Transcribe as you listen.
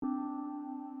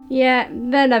Yeah,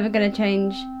 they're never going to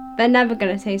change. They're never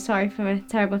going to say sorry for the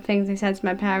terrible things they said to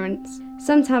my parents.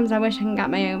 Sometimes I wish I can get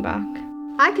my own back.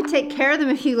 I could take care of them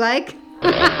if you like.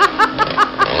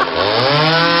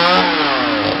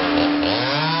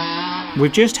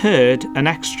 We've just heard an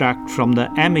extract from the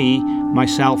Emmy,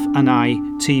 Myself and I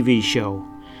TV show.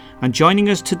 And joining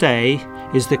us today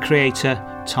is the creator,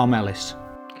 Tom Ellis.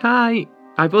 Hi.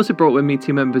 I've also brought with me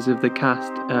two members of the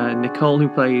cast, Nicole, who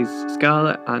plays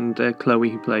Scarlett, and Chloe,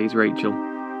 who plays Rachel.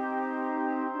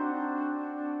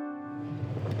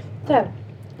 So,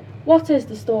 what is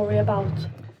the story about?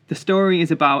 The story is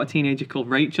about a teenager called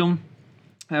Rachel.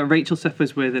 Rachel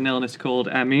suffers with an illness called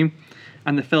ME,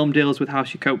 and the film deals with how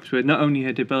she copes with not only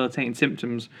her debilitating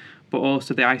symptoms, but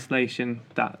also the isolation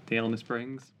that the illness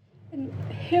brings. And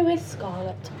who is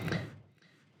Scarlett?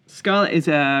 Scarlett is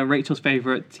Rachel's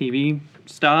favourite TV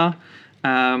star.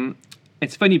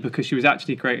 It's funny because she was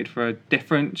actually created for a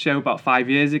different show about 5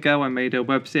 years ago. I made a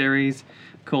web series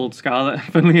called Scarlett,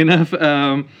 funnily enough.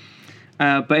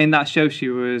 But in that show, she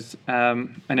was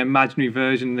an imaginary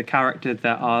version of the character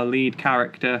that our lead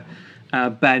character,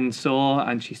 Ben, saw,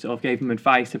 and she sort of gave him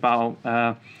advice about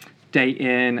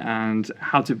dating and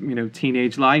how to,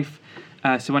 teenage life.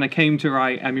 So when I came to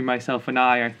write Emmy, Myself and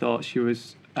I thought she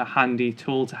was a handy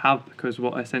tool to have, because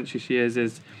what essentially she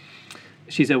is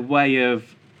she's a way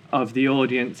of the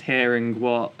audience hearing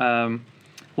what the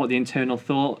internal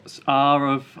thoughts are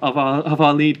of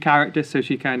our lead character. So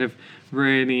she kind of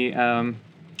really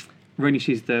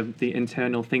she's the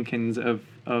internal thinkings of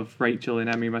Rachel in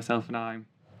Emmy, Myself and I.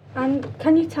 And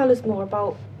can you tell us more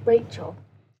about Rachel?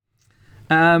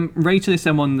 Rachel is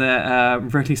someone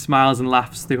that really smiles and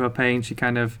laughs through her pain.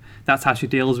 That's how she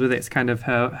deals with it. It's kind of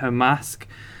her mask.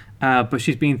 But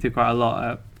she's been through quite a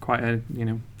lot.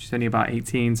 She's only about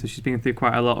 18, so she's been through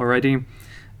quite a lot already.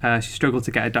 She struggled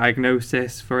to get a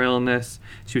diagnosis for illness.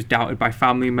 She was doubted by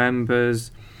family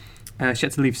members. She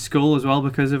had to leave school as well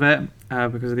because of it,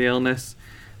 because of the illness.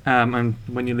 And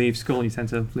when you leave school, you tend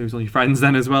to lose all your friends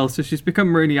then as well. So she's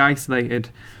become really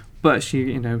isolated. But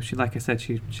she like I said,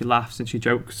 she laughs and she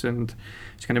jokes and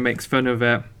she kind of makes fun of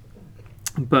it.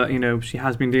 But she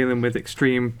has been dealing with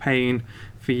extreme pain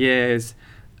for years.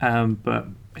 But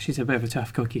she's a bit of a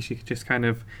tough cookie. She just kind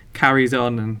of carries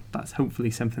on, and that's hopefully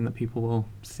something that people will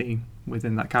see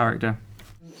within that character.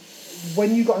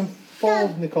 When you got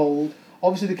involved, Nicole,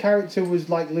 obviously the character was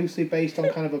loosely based on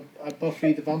kind of a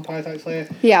Buffy the Vampire type Slayer.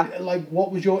 Yeah.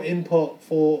 What was your input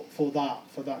for that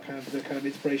kind of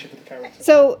inspiration for the character?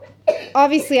 So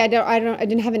obviously I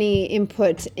didn't have any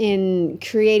input in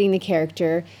creating the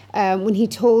character. When he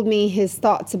told me his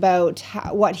thoughts about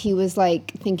what he was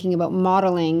thinking about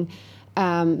modeling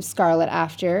Scarlett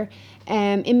after,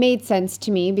 it made sense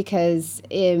to me because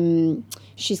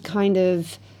she's kind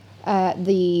of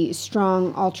the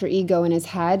strong alter ego in his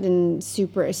head and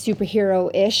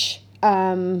superhero-ish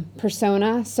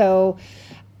persona. So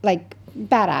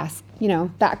badass,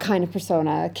 that kind of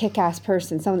persona, a kick-ass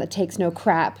person, someone that takes no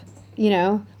crap,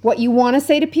 what you want to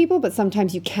say to people, but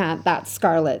sometimes you can't. That's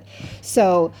Scarlett.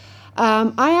 So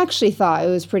I actually thought it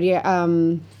was pretty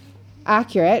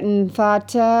accurate and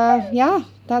thought, yeah,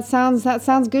 that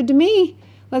sounds good to me.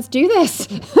 Let's do this.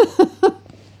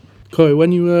 Corey,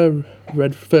 when you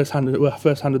first handed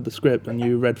the script and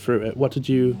you read through it, what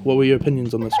were your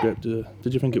opinions on the script?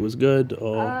 Did you think it was good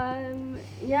or?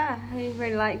 Yeah, I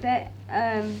really liked it.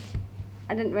 I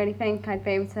didn't really think I'd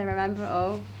be able to remember it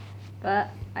all, but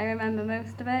I remember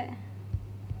most of it.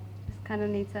 Just kind of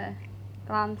need to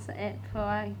glance at it before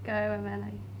I go, and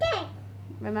then I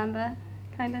remember,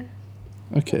 kind of.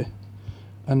 Okay.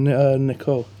 And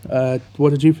Nicole,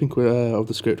 what did you think of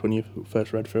the script when you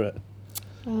first read through it?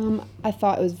 I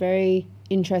thought it was very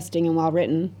interesting and well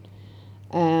written.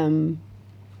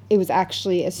 It was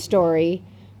actually a story.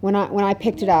 When I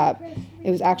picked it up,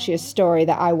 it was actually a story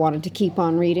that I wanted to keep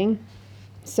on reading.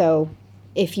 So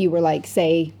if you were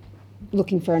say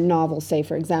looking for a novel, say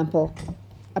for example,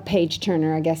 a page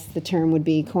turner, I guess the term would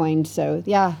be coined. So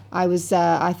yeah, I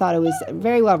thought it was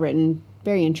very well written,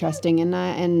 very interesting,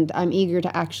 and I'm eager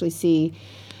to actually see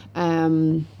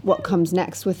what comes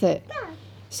next with it.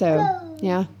 So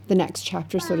yeah, the next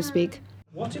chapter, so to speak.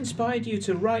 What inspired you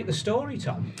to write the story,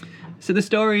 Tom? So the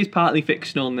story is partly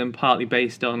fictional and then partly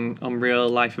based on real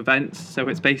life events. So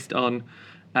it's based on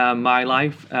my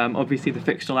life. Obviously, the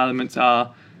fictional elements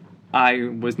are I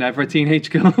was never a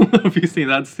teenage girl. Obviously,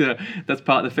 that's part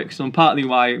of the fictional, and partly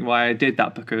why I did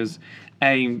that, because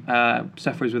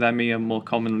sufferers with ME are more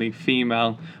commonly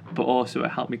female, but also it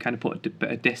helped me kind of put a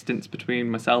bit of distance between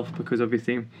myself, because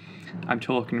obviously I'm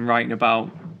talking and writing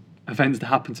about events that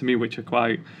happened to me which are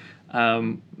quite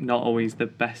not always the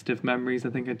best of memories, I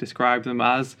think I'd describe them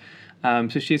as.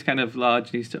 So she's kind of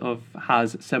largely sort of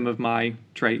has some of my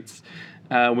traits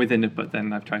within it, but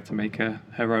then I've tried to make her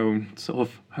own sort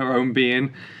of her own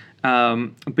being.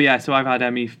 But yeah, so I've had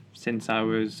Emmy since I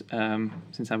was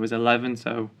 11,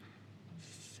 so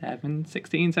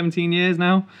 17 years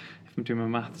now, if I'm doing my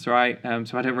maths right.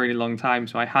 So I had a really long time.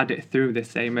 So I had it through the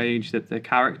same age that the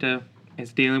character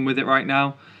is dealing with it right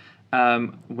now,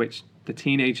 which the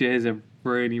teenage years are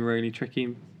really, really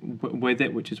tricky with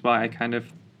it, which is why I kind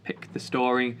of picked the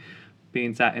story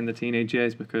being set in the teenage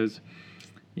years, because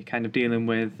you're kind of dealing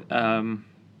with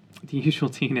the usual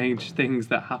teenage things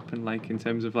that happen, like in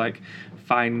terms of like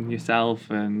finding yourself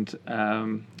and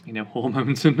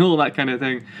hormones and all that kind of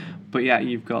thing. But yeah,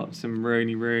 you've got some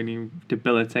really, really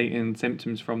debilitating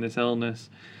symptoms from this illness.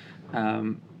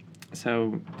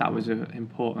 So that was an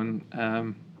important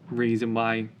reason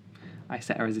why I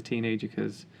set her as a teenager,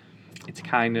 because it's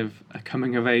kind of a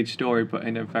coming of age story, but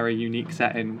in a very unique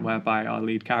setting, whereby our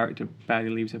lead character barely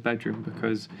leaves her bedroom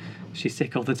because she's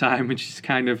sick all the time, and she's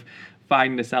kind of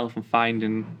finding herself and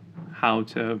finding how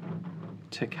to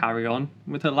carry on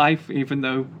with her life, even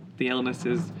though the illness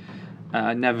is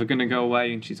never going to go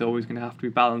away, and she's always going to have to be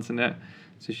balancing it.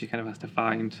 So she kind of has to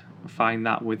find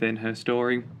that within her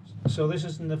story. So this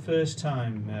isn't the first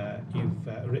time you've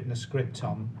written a script,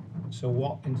 Tom. So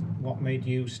what made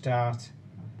you start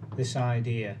this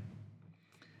idea?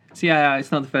 So yeah,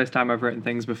 it's not the first time I've written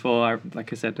things before.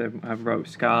 Like I said, I wrote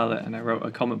Scarlet, and I wrote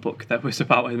a comic book that was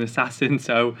about an assassin,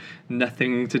 so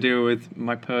nothing to do with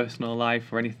my personal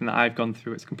life or anything that I've gone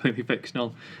through. It's completely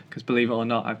fictional, because believe it or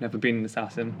not, I've never been an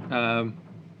assassin.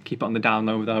 Keep it on the down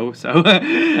low though. So, but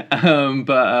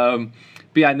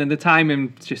yeah, and then the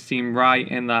timing just seemed right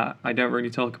in that I don't really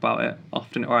talk about it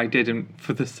often, or I didn't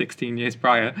for the 16 years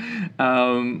prior.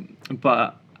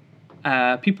 But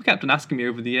people kept on asking me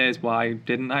over the years, why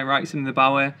didn't I write something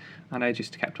about it? And I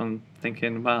just kept on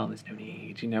thinking, well, there's no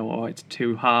need, or it's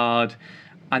too hard.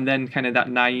 And then kind of that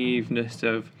naiveness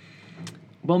of,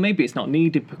 well, maybe it's not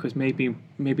needed because maybe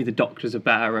the doctors are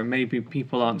better, and maybe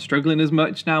people aren't struggling as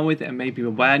much now with it, and maybe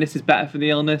awareness is better for the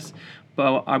illness.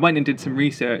 But I went and did some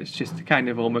research just to kind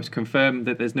of almost confirm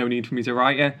that there's no need for me to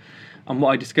write it. And what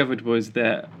I discovered was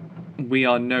that we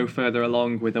are no further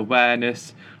along with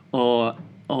awareness or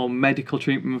medical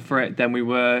treatment for it than we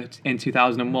were in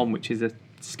 2001, which is a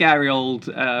scary old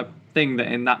thing that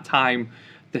in that time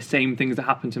the same things that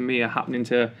happened to me are happening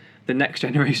to the next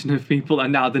generation of people,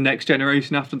 and now the next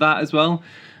generation after that as well.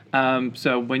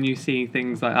 So when you see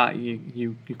things like that,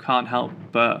 you can't help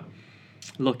but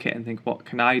look at it and think, what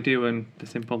can I do? And the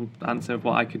simple answer of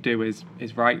what I could do is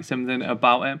write something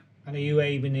about it. And are you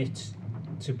aiming it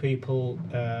to people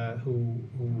who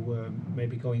may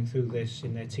be going through this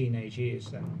in their teenage years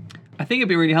then? I think it'd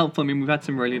be really helpful. I mean, we've had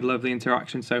some really lovely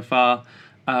interactions so far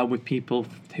with people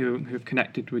who've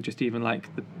connected with just even like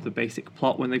the basic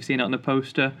plot when they've seen it on the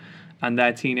poster, and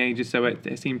they're teenagers, so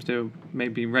it seems to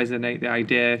maybe resonate the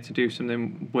idea to do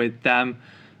something with them.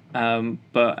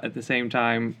 But at the same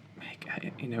time,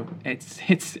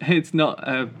 it's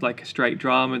not like a straight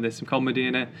drama. There's some comedy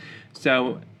in it,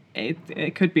 so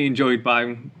it could be enjoyed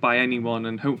by anyone,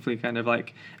 and hopefully kind of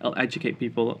like it'll educate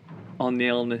people on the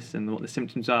illness and what the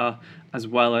symptoms are, as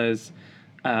well as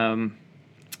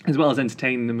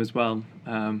entertain them as well,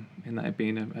 in that it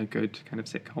being a good kind of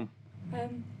sitcom.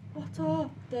 What are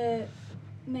the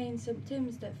main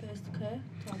symptoms that first occur,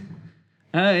 Tom?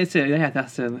 That's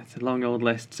a long old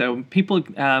list. So people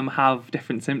have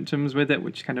different symptoms with it,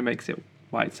 which kind of makes it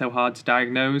why it's so hard to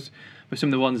diagnose. But some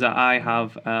of the ones that I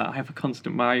have a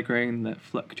constant migraine that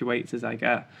fluctuates as I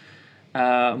get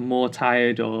more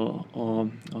tired or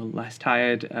less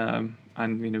tired, and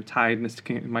tiredness,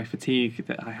 my fatigue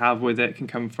that I have with it can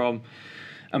come from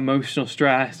emotional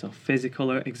stress or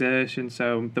physical exertion.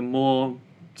 So the more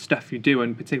stuff you do,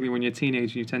 and particularly when you're a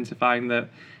teenager, you tend to find that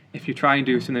if you try and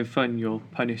do something fun, you're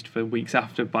punished for weeks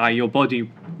after by your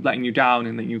body letting you down,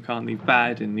 and that you can't leave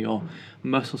bed, and your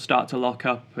muscles start to lock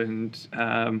up, and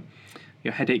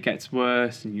your headache gets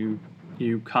worse, and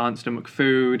you can't stomach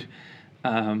food,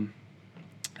 and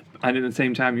at the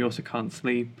same time you also can't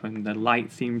sleep, and the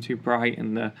lights seem too bright,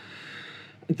 and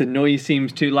the noise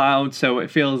seems too loud. So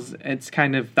that's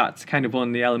kind of one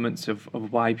of the elements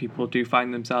of why people do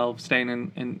find themselves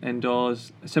staying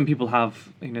indoors. Some people have,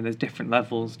 there's different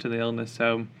levels to the illness.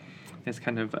 So there's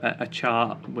kind of a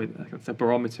chart with it's a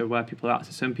barometer where people are at.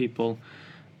 So some people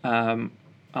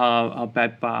are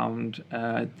bed bound.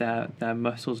 Their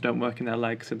muscles don't work in their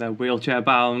legs, so they're wheelchair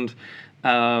bound.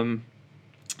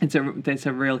 It's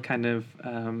a real kind of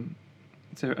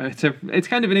it's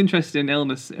kind of an interesting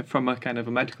illness from a kind of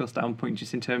a medical standpoint,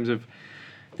 just in terms of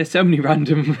there's so many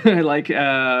random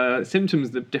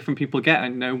symptoms that different people get,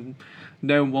 and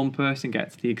no one person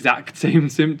gets the exact same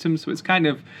symptoms. So it's kind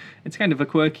of a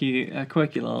quirky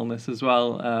little illness as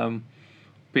well.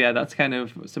 But yeah, that's kind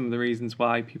of some of the reasons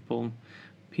why people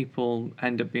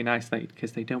end up being isolated,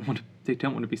 because they don't want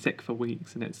to be sick for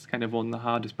weeks, and it's kind of one of the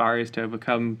hardest barriers to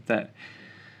overcome. That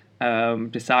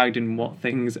deciding what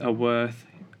things are worth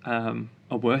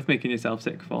making yourself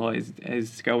sick for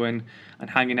is going and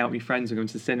hanging out with your friends and going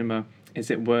to the cinema. Is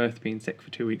it worth being sick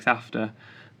for 2 weeks after?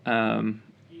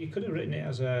 You could have written it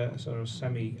as a sort of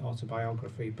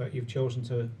semi-autobiography, but you've chosen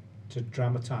to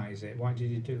dramatise it. Why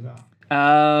did you do that?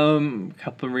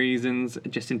 Couple of reasons.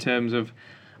 Just in terms of,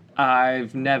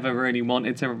 I've never really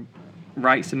wanted to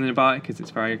write something about it, because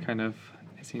it's very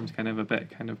it seems kind of a bit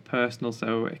kind of personal,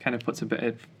 so it kind of puts a bit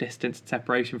of distance and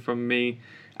separation from me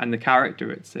and the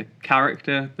character. It's a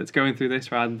character that's going through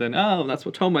this, rather than, oh, that's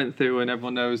what Tom went through and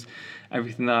everyone knows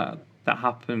everything that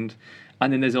happened.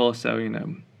 And then there's also,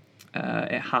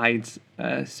 it hides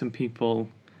some people.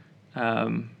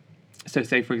 So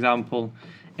say, for example,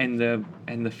 in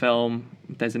the film,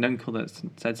 there's an uncle that's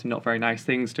said some not very nice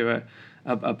things to her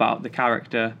about the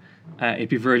character. It'd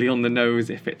be really on the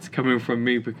nose if it's coming from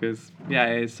me, because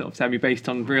it's sort of semi-based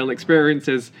on real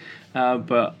experiences,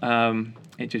 but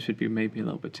it just would be maybe a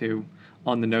little bit too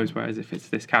on the nose, whereas if it's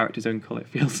this character's uncle, it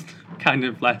feels kind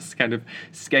of less kind of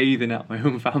scathing at my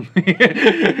own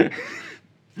family.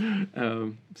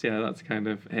 So yeah, that's kind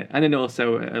of it. And then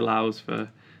also it allows for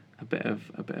a bit of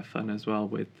fun as well,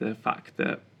 with the fact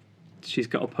that she's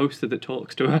got a poster that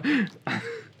talks to her.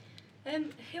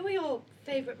 Who are your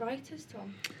favourite writers,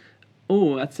 Tom?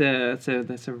 Oh, that's a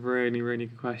really, really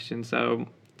good question. So,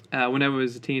 when I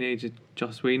was a teenager,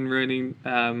 Joss Whedon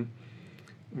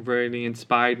really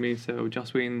inspired me. So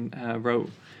Joss Whedon wrote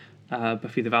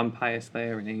Buffy the Vampire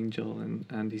Slayer and Angel,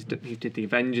 and he did the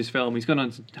Avengers film. He's gone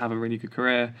on to have a really good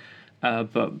career,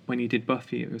 but when he did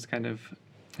Buffy, it was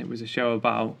a show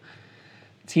about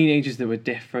teenagers that were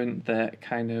different, that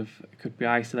kind of could be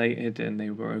isolated, and they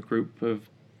were a group of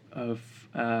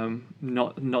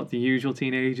not the usual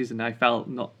teenagers, and I felt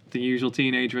not the usual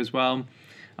teenager as well.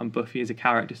 And Buffy as a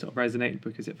character sort of resonated,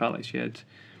 because it felt like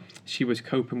she was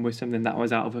coping with something that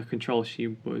was out of her control.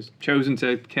 She was chosen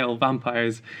to kill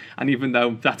vampires, and even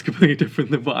though that's completely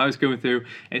different than what I was going through,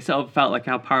 it sort of felt like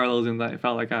our parallels, in that it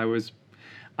felt like I was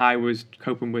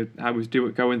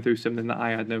going through something that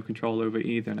I had no control over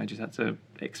either, and I just had to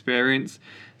experience.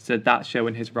 So that show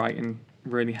and his writing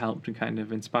really helped and kind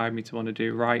of inspired me to want to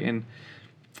do writing.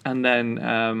 And then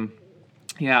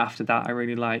after that, I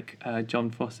really like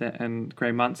John Fawcett and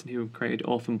Graham Manson, who created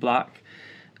Orphan Black.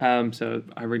 So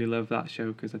I really love that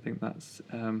show, because I think that's,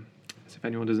 if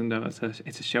anyone doesn't know,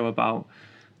 it's a show about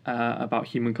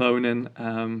human cloning,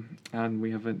 and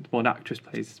we have one actress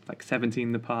plays like 17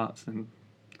 of the parts, and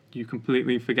you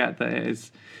completely forget that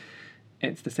it's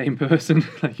the same person.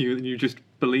 Like you just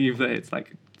believe that it's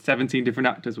like 17 different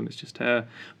actors when it's just her.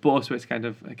 But also it's kind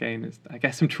of, again, I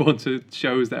guess I'm drawn to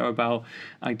shows that are about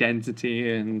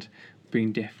identity and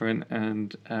being different,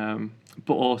 and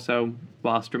but also,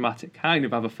 whilst dramatic, kind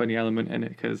of have a funny element in it,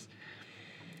 because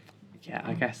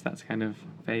I guess that's kind of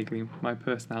vaguely my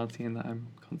personality, in that I'm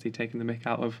constantly taking the mick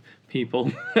out of people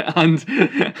and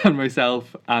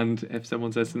myself, and if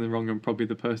someone says something wrong, I'm probably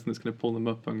the person that's going to pull them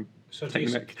up and take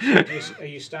the mick. Are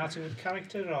you starting with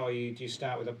character, or do you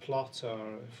start with a plot or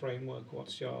a framework?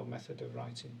 What's your method of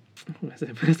writing?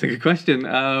 That's a good question.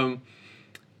 I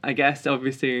guess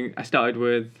obviously I started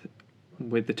with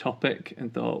the topic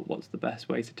and thought, what's the best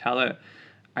way to tell it?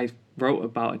 I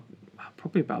wrote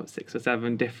probably about 6 or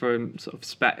 7 different sort of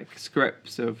spec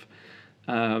scripts of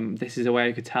this is a way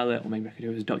I could tell it, or maybe I could do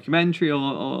it as a documentary,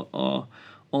 or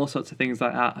all sorts of things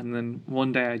like that. And then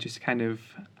one day I just kind of,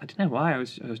 I don't know why, I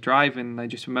was driving, and I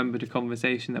just remembered a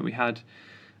conversation that we had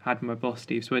with my boss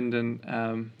Steve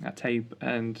Swindon at Tape,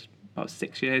 and about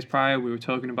 6 years prior we were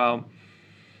talking about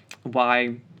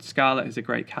why Scarlett is a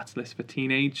great catalyst for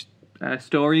teenage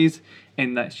stories,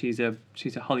 in that she's a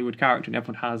Hollywood character, and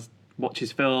everyone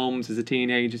watches films as a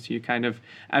teenager, so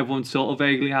everyone sort of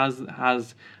vaguely has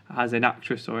an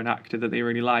actress or an actor that they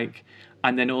really like.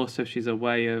 And then also she's a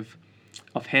way of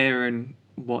hearing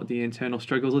what the internal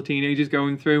struggles of teenagers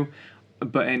going through,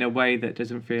 but in a way that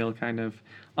doesn't feel kind of,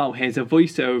 oh, here's a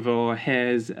voiceover, or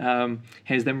here's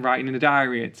them writing in a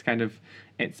diary. It's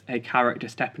a character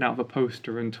stepping out of a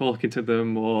poster and talking to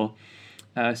them, or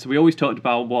so we always talked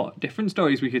about what different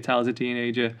stories we could tell as a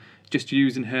teenager, just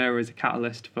using her as a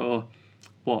catalyst for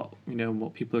what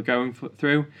people are going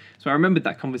through. So I remembered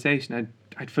that conversation. I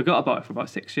I'd forgot about it for about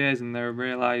 6 years, and then I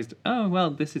realised, oh,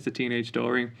 well, this is a teenage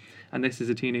story, and this is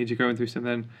a teenager going through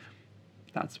something.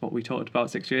 That's what we talked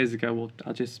about 6 years ago. Well,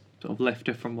 I'll just sort of lift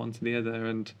it from one to the other,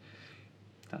 and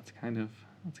that's kind of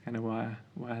where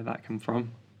that come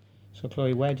from. So,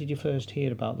 Chloe, where did you first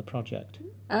hear about the project?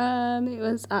 It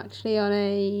was actually on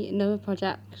another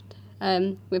project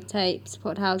with TAPE,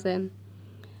 support housing,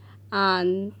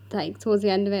 and like towards the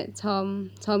end of it,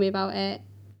 Tom told me about it.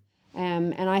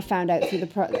 And I found out through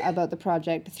about the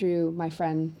project through my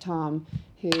friend Tom,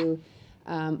 who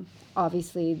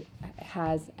obviously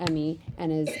has Emmy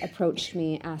and has approached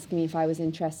me asking me if I was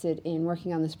interested in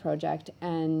working on this project,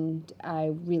 and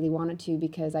I really wanted to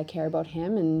because I care about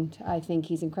him and I think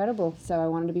he's incredible, so I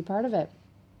wanted to be part of it.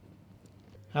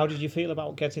 How did you feel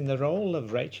about getting the role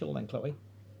of Rachel then, Chloe?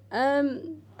 I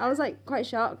was like quite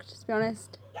shocked, to be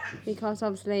honest, because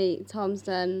obviously Tom's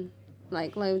done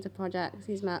like loads of projects.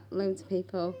 He's met loads of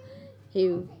people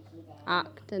who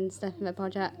act and stuff in their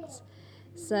projects.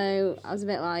 So I was a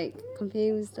bit like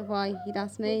confused of why he'd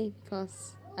asked me,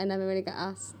 because I never really get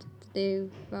asked to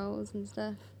do roles and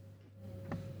stuff.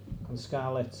 And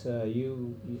Scarlett,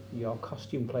 your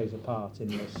costume plays a part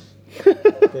in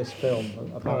this film,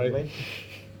 apparently.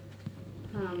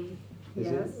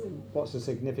 What's the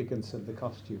significance of the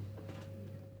costume?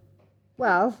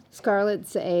 Well,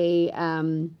 Scarlett's a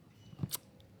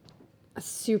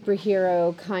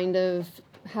superhero kind of,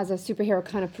 has a superhero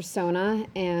kind of persona,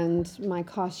 and my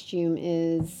costume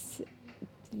is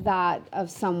that of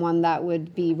someone that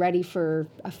would be ready for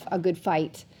a good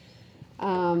fight.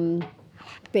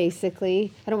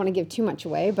 Basically, I don't want to give too much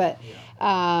away, but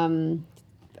I'm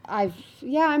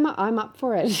up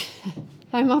for it.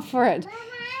 I'm up for it.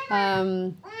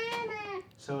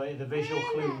 So the visual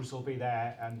clues will be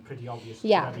there and pretty obvious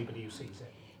to everybody who sees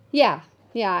it. Yeah,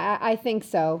 I think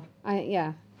so.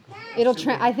 I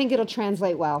think it'll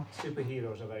translate well.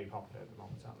 Superheroes are very popular at the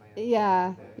moment, aren't they?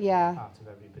 Yeah. Part of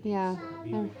everybody's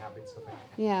viewing habits, I think.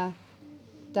 Yeah,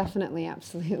 definitely,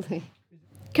 absolutely.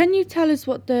 Can you tell us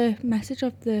what the message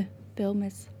of the film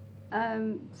is?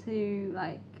 To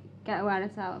like get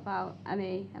awareness out about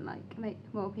Emmy and like make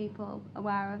more people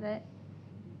aware of it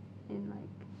in like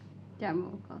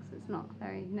general, because it's not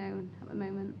very known at the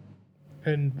moment.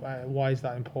 And why is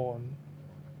that important?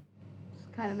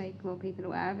 Just kind of make more people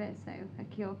aware of it so a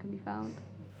cure can be found.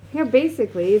 Yeah,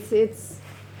 basically, it's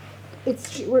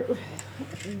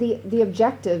the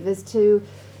objective is to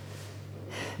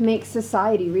make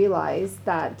society realize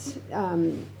that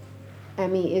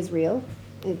Emmy is real.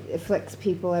 It afflicts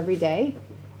people every day,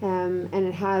 and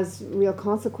it has real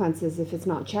consequences if it's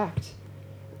not checked.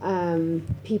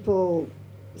 People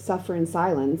suffer in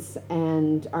silence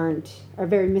and are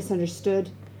very misunderstood,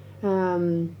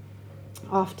 often,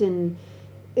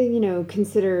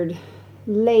 considered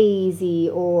lazy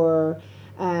or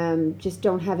just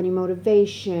don't have any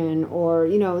motivation, or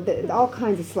all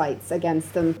kinds of slights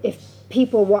against them. If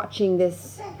people watching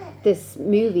this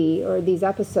movie or these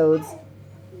episodes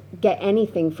get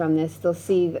anything from this,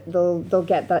 they'll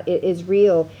get that it is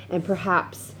real, and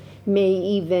perhaps may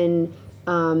even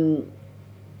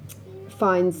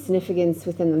find significance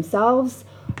within themselves,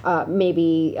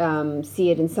 maybe see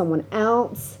it in someone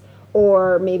else,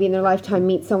 or maybe in their lifetime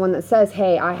meet someone that says,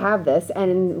 hey, I have this,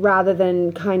 and rather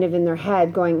than kind of in their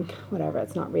head going, whatever,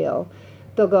 it's not real,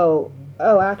 they'll go,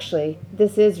 oh, actually,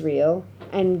 this is real,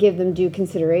 and give them due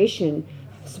consideration,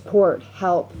 support,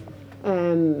 help.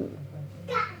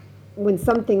 When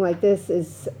something like this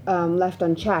is left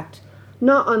unchecked,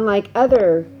 not unlike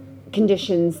other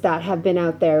conditions that have been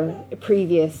out there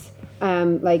previous,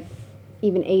 like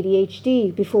even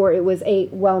ADHD before it was a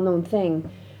well-known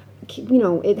thing.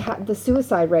 The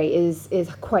suicide rate is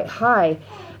quite high,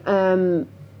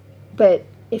 but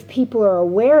if people are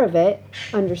aware of it,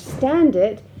 understand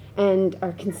it, and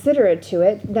are considerate to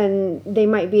it, then they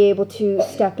might be able to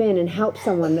step in and help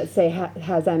someone that say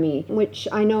has ME, which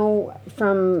I know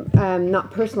from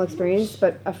not personal experience,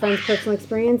 but a friend's personal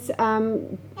experience,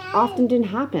 often didn't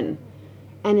happen,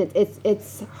 and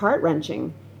it's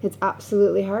heart-wrenching. It's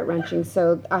absolutely heart-wrenching.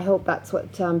 So I hope that's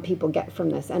what people get from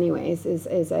this anyways,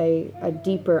 is a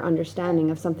deeper understanding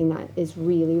of something that is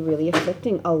really, really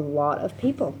afflicting a lot of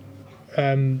people.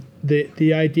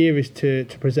 The idea is to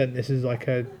present this as like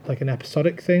an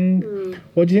episodic thing.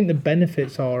 What do you think the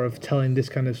benefits are of telling this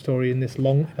kind of story in this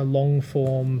long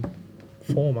form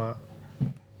format?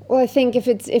 Well, I think if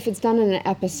it's done in an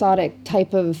episodic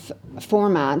type of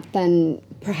format, then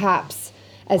perhaps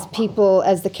as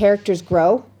the characters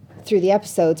grow through the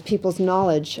episodes, people's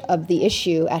knowledge of the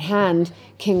issue at hand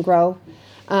can grow.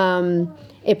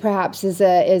 It perhaps is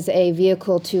a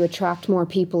vehicle to attract more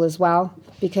people as well.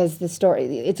 because the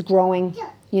story, it's growing.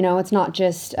 You know, it's not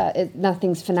just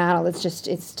nothing's final.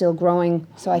 It's still growing.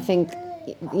 So I think,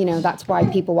 you know, that's why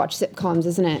people watch sitcoms,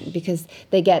 isn't it? Because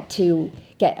they get to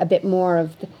get a bit more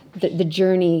of the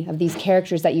journey of these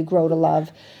characters that you grow to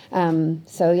love.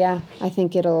 So yeah, I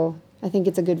think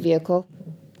it's a good vehicle.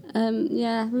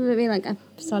 Yeah, we really like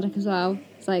episodic as well.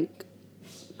 It's like,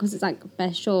 because it's like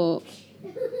very short,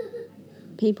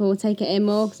 people will take it in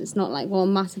more because it's not like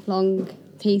one massive long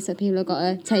piece that people have got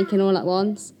to take in all at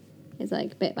once. It's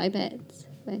like bit by bit,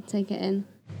 they take it in.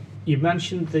 You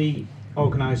mentioned the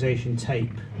organisation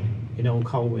TAPE in Old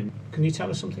Colwyn. Can you tell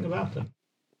us something about them?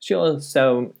 Sure.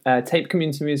 So, TAPE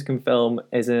Community Music and Film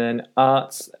is an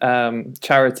arts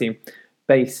charity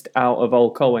based out of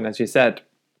Old Colwyn, as you said.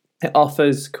 It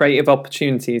offers creative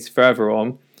opportunities for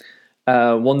everyone.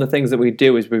 One of the things that we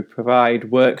do is we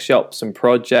provide workshops and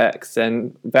projects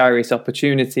and various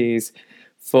opportunities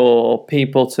for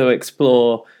people to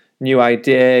explore new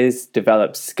ideas,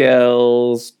 develop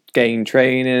skills, gain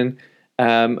training,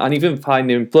 and even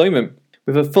find employment.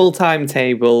 With a full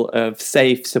timetable of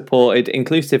safe, supported,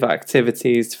 inclusive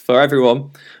activities for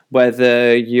everyone,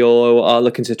 whether you are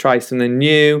looking to try something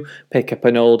new, pick up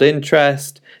an old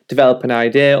interest, develop an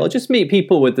idea, or just meet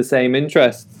people with the same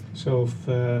interests. So if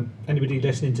anybody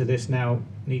listening to this now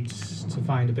needs to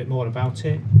find a bit more about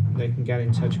it, they can get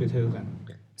in touch with who then?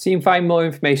 So you can find more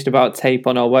information about TAPE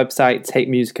on our website,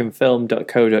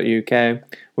 tapemusicandfilm.co.uk,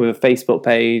 with a Facebook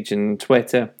page and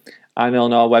Twitter. And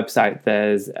on our website,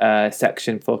 there's a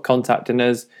section for contacting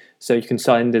us. So you can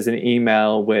send us an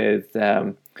email with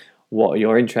what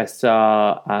your interests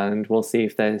are, and we'll see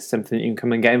if there's something you can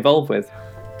come and get involved with.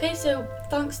 Okay, so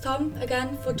thanks Tom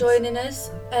again for joining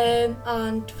us,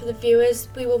 and for the viewers,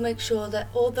 we will make sure that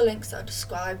all the links that are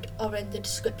described are in the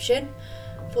description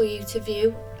for you to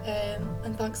view,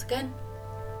 and thanks again.